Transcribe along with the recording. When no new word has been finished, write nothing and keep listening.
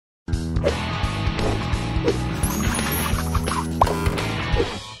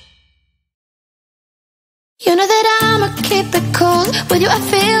keep it cool. With you I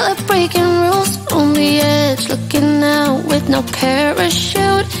feel like breaking rules. On the edge, looking out with no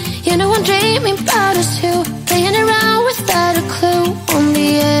parachute. You know I'm dreaming about us two, playing around without a clue. On the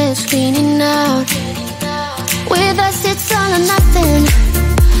edge, leaning out. With us it's all or nothing.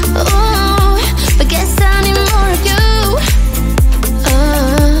 Ooh, but guess I need more of you.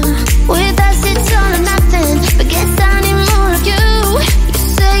 With us it's all or nothing, but guess I need more of you. You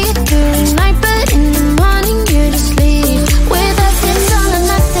say it during night, but in the morning you just leave. With us it's all or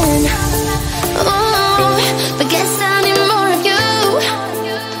nothing. Ooh, but guess I need more of you.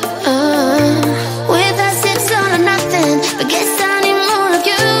 With us it's all or nothing, but guess I need more of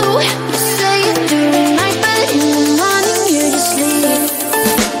you. You say it during night, but in the morning you just leave.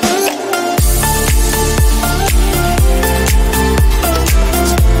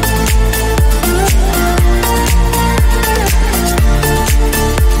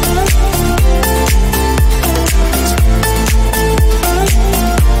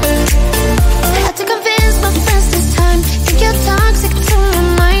 Had to convince my friends this time. Think you're toxic to my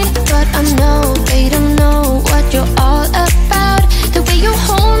mind, but I know they don't know what you're all about. The way you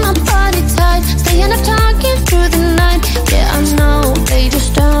hold my body tight, staying up talking through the night. Yeah, I know they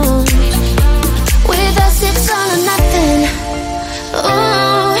just don't. With us it's all or nothing.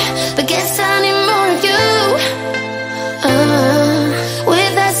 Ooh, but guess I need more of you.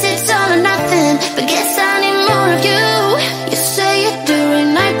 With us it's all or nothing, but guess I need more of you. You say it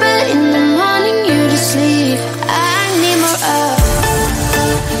during night, but in the morning you just leave. I need more of.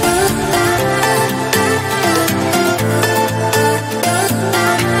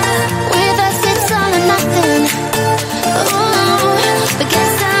 With us it's all or nothing. Ooh, but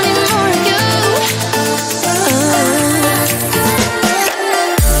guess I need more of you.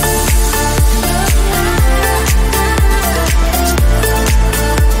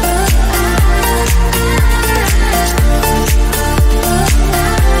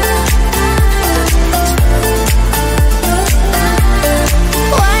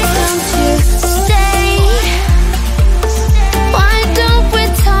 Why don't you stay? Why don't we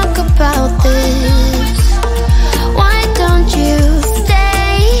talk about this? Why don't you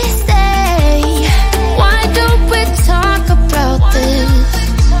stay? Why don't we talk about this?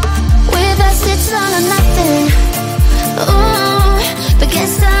 With us it's all or nothing. Ooh, but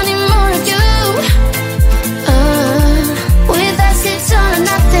guess I need more of you. With us it's all or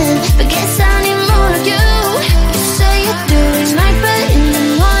nothing, but guess I need more of you. You say it during night, but in the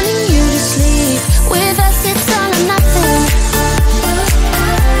morning you just leave. With us it's all or nothing.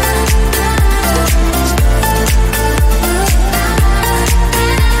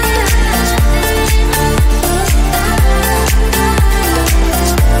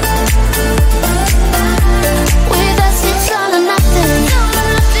 With us it's all or nothing.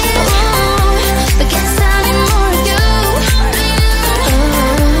 Ooh, but guess I need more of you.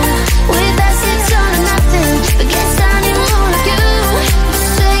 With us it's all or nothing, but guess I need more of you. You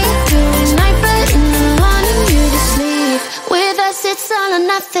say it during night, but in the morning you just leave. With us it's all or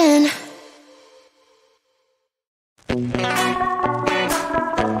nothing.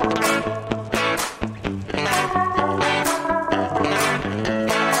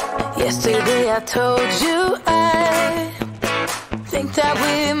 Yesterday I told you I think that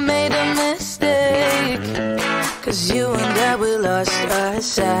we made a mistake, 'cause you and I, we lost our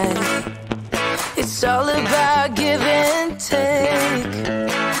sight. It's all about give and take.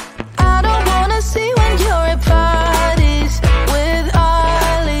 I don't wanna see when you're at parties with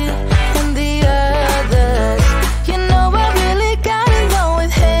Ollie and the others. You know I really got along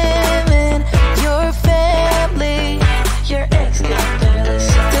with him and your family. Your ex got jealous.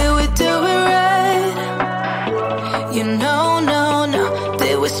 Did we do it right? You know, no.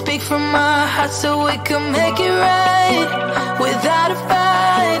 Did we speak from our hearts so we could make it right without a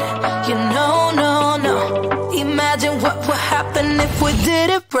fight? You know, no. Imagine what would happen if we did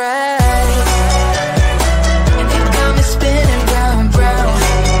it right. It got me spinning round, round.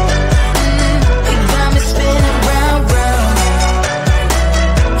 It got me spinning round, round.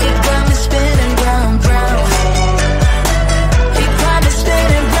 It got me spinning round, round. It got me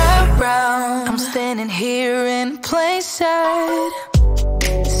spinning round, round. I'm standing here in plain sight.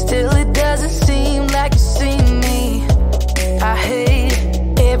 Still it doesn't seem like you see me. I hate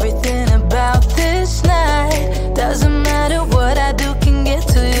everything about this night. Doesn't matter what I do can get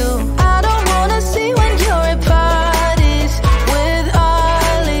to you. I don't wanna see when you're at parties with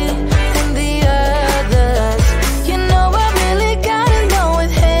Ollie and the others. You know I really got along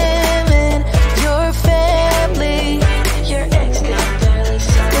with him and your family. Your ex got jealous.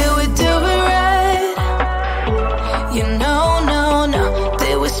 Did we do it right? You know, no.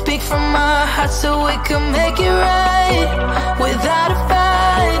 Did we speak from our hearts heart so we can make it right without a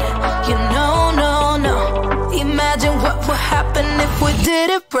fight. You know, no, no. Imagine what would happen if we did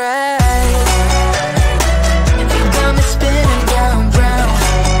it right. You got me spinning round, round.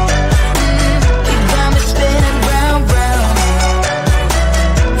 You got me spinning round, round.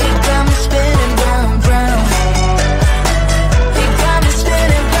 You got me spinning round, round. You got me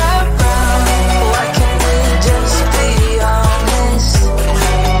spinning round, round. Why can't we just be honest?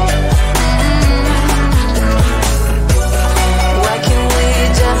 Why can't we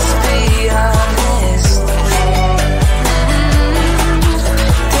just be honest?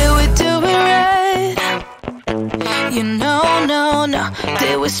 Did we do it right? You know, no, no.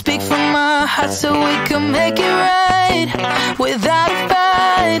 Did we speak from our hearts so we could make it right without a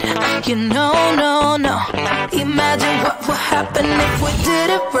fight? You know, no, no. Imagine what would happen if we did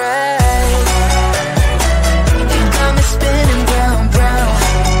it right. You got me spinning round, round.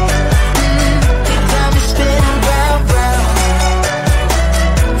 You got me spinning round, round.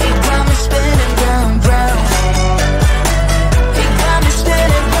 You got me spinning round, round. You got me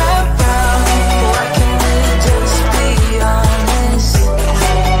spinning round, round. Why can't we just be honest?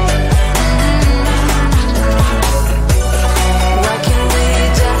 Why can't we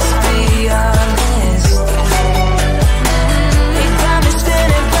just be honest? You got me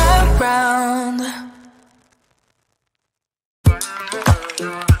spinning round, round.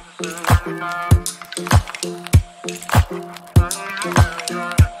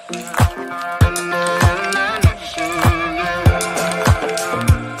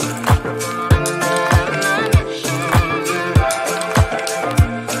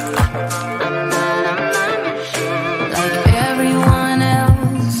 Like everyone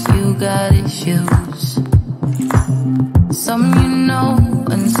else, you got issues. Some you know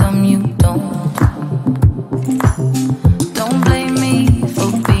and some you don't. Don't blame me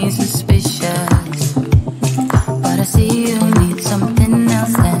for being suspicious, but I see you need something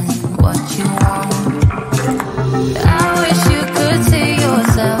else than what you want. I wish you could see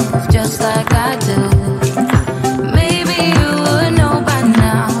yourself just like I do. Maybe you would know by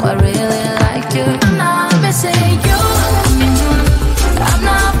now I really liked you. I'm not missing you. I'm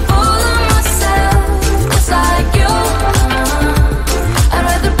not full of myself, just like you. I'd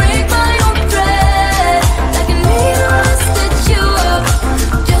rather break my own thread, like a needle and stitch you up,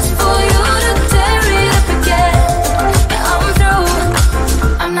 just for you to tear it up again. I'm through.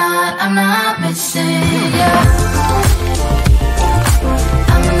 I'm not missing you.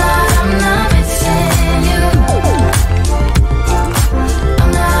 I'm not missing you.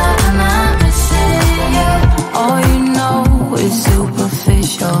 I'm not missing you. All you know is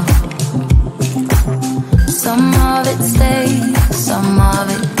superficial. Some of it stays, some of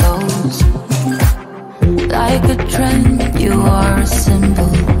it goes. Like a trend, you are a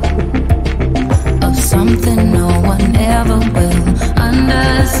symbol of something no one ever will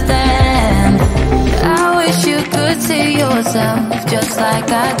understand. I wish you could see yourself just like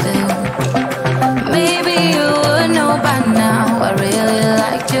I do. Maybe you would know by now I really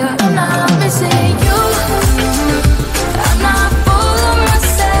liked you. I'm not missing you. I'm not full of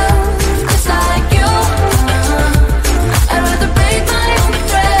myself, just like you. I'd rather break my own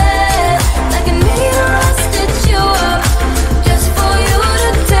thread, like a needle and stitch you up, just for you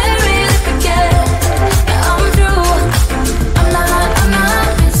to tear it up again. I'm through. I'm not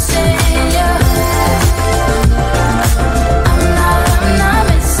missing you. I'm not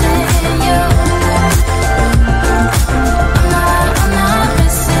missing you. I'm not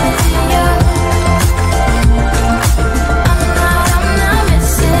missing you. I'm not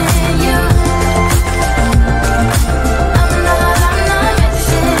missing you. I'm not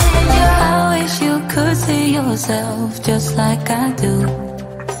missing you. I wish you could see yourself just like I do.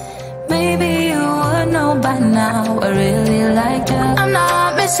 Maybe you would know by now I really like you. I'm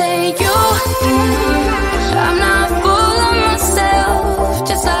not missing you. I'm not full of myself,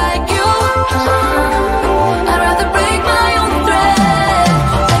 just like you. I'd rather break my own thread,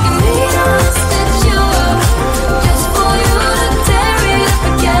 like a needle and stitch you up, just for you to tear it up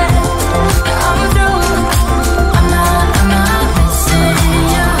again. I'm through. I'm not missing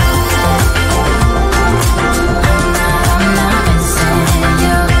you. I'm not missing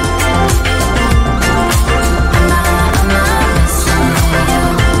you. I'm not missing you.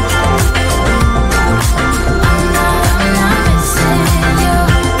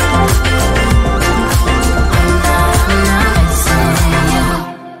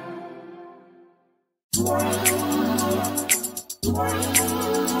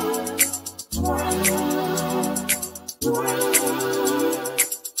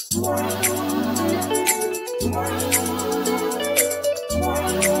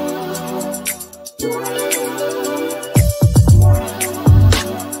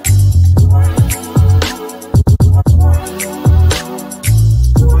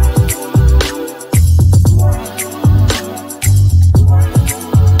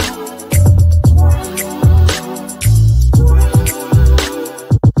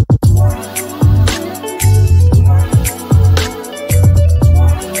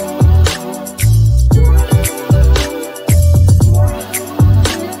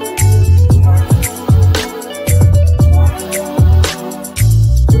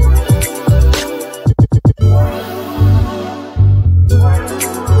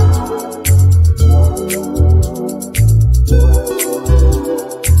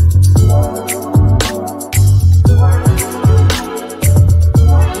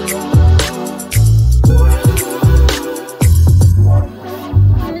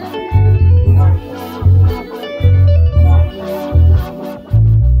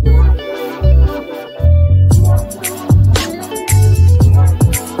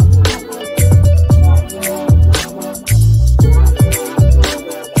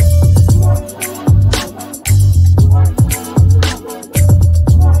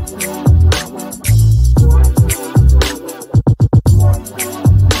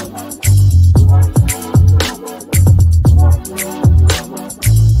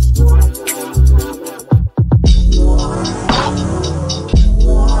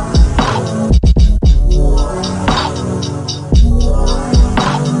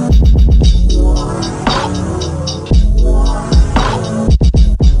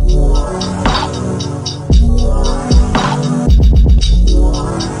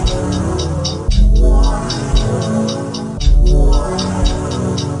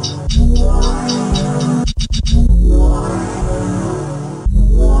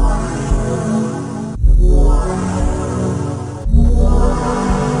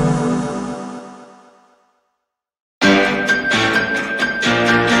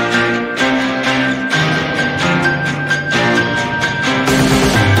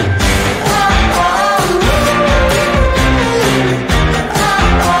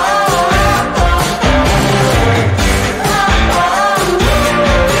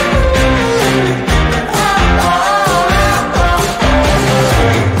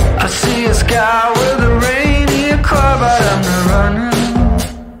 sky with a rainy car, but I'm not running.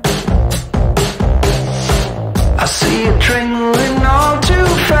 I see a train moving all too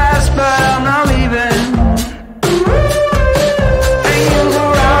fast, but I'm not leaving. And you go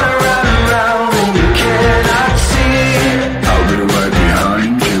round and round and round, and you cannot see. I'll be right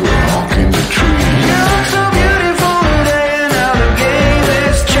behind you, walking the tree. You look so beautiful today, and now the game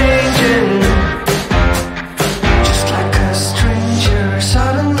is changing. Just like a stranger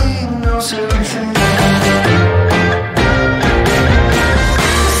suddenly knows everything.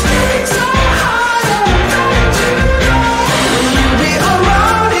 Stakes are high, I'm ready to go. Will you be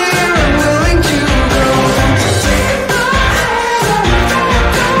around here and willing to go? Take my hand,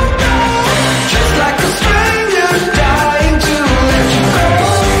 just like a stranger dying to let you go.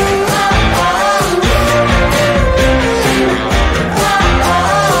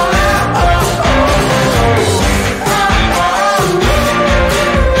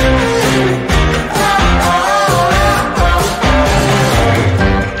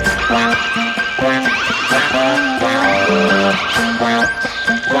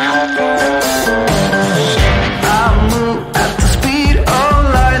 I move at the speed of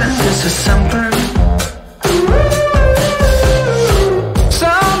light, and this is something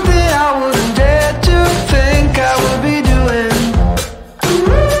I wouldn't dare to think I would be doing.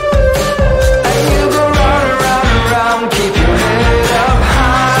 And you go round and round and round, keep your head up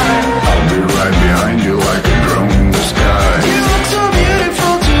high. I'll be right behind you like a drone in the sky. You look so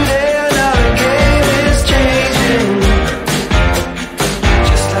beautiful today, and now the game is changing.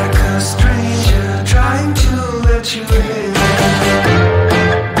 Just like a stranger trying to let you in.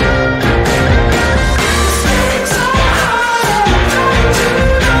 Stakes are high, I'm ready to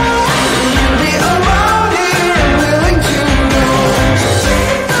go. Will you be around here and willing to go?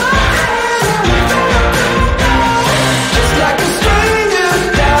 Take my hand, just like a stranger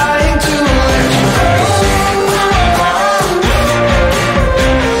dying to let you go.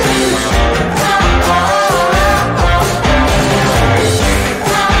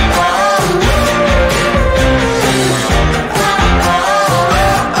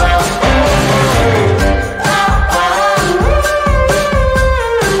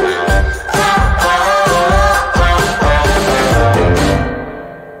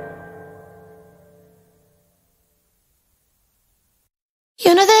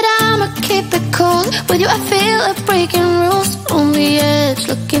 You know that I'ma keep it cool. With you I feel like breaking rules. On the edge,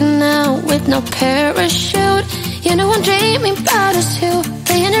 looking out with no parachute. You know I'm dreaming about us two,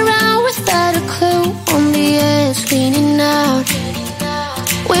 playing around without a clue. On the edge, leaning out.